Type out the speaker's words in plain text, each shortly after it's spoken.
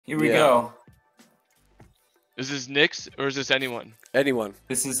Here we go. Is this Knicks or is this anyone? Anyone.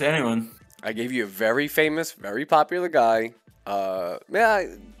 This is anyone. I gave you a very famous, very popular guy.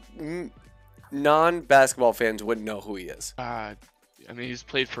 Non-basketball fans wouldn't know who he is. I mean, he's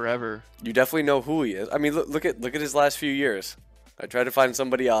played forever. You definitely know who he is. I mean, look at his last few years. I tried to find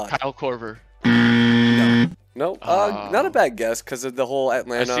somebody odd. Kyle Korver. No, not a bad guess because of the whole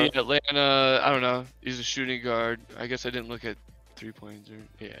Atlanta. I see Atlanta. I don't know. He's a shooting guard. I guess I didn't look at 3-points.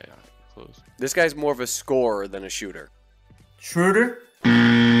 Yeah, close. This guy's more of a scorer than a shooter. Schroeder?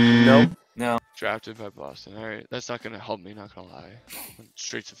 Nope. No. Drafted by Boston. All right, that's not gonna help me. Not gonna lie. Went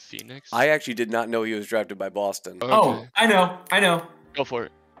straight to Phoenix. I actually did not know he was drafted by Boston. Okay. Oh, I know. Go for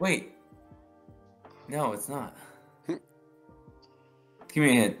it. Wait. No, it's not. Give me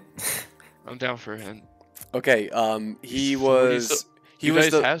a hint. I'm down for a hint. Okay. He was. You was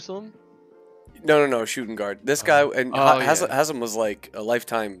guys the. have some? No, shooting guard. This guy and yeah. Haslam was like a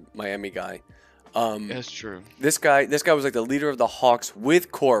lifetime Miami guy. That's true. This guy was like the leader of the Hawks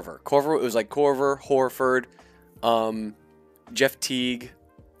with Korver. It was like Korver, Horford, Jeff Teague,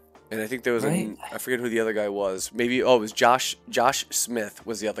 and I think there was I forget who the other guy was. Maybe it was Josh Smith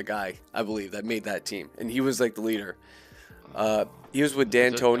was the other guy I believe that made that team, and he was like the leader. He was with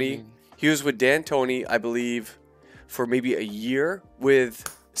D'Antoni. He was with D'Antoni, I believe, for maybe a year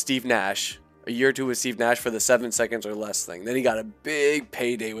with Steve Nash. A year or two with Steve Nash for the 7 seconds or less thing. Then he got a big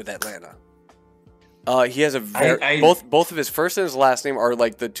payday with Atlanta. He has a both of his first and his last name are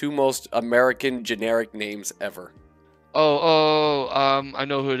like the two most American generic names ever. I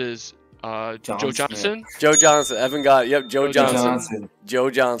know who it is. Joe Johnson. Joe Johnson. Evan got it. Yep, Joe Johnson.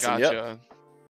 Joe Johnson. Gotcha. Yep.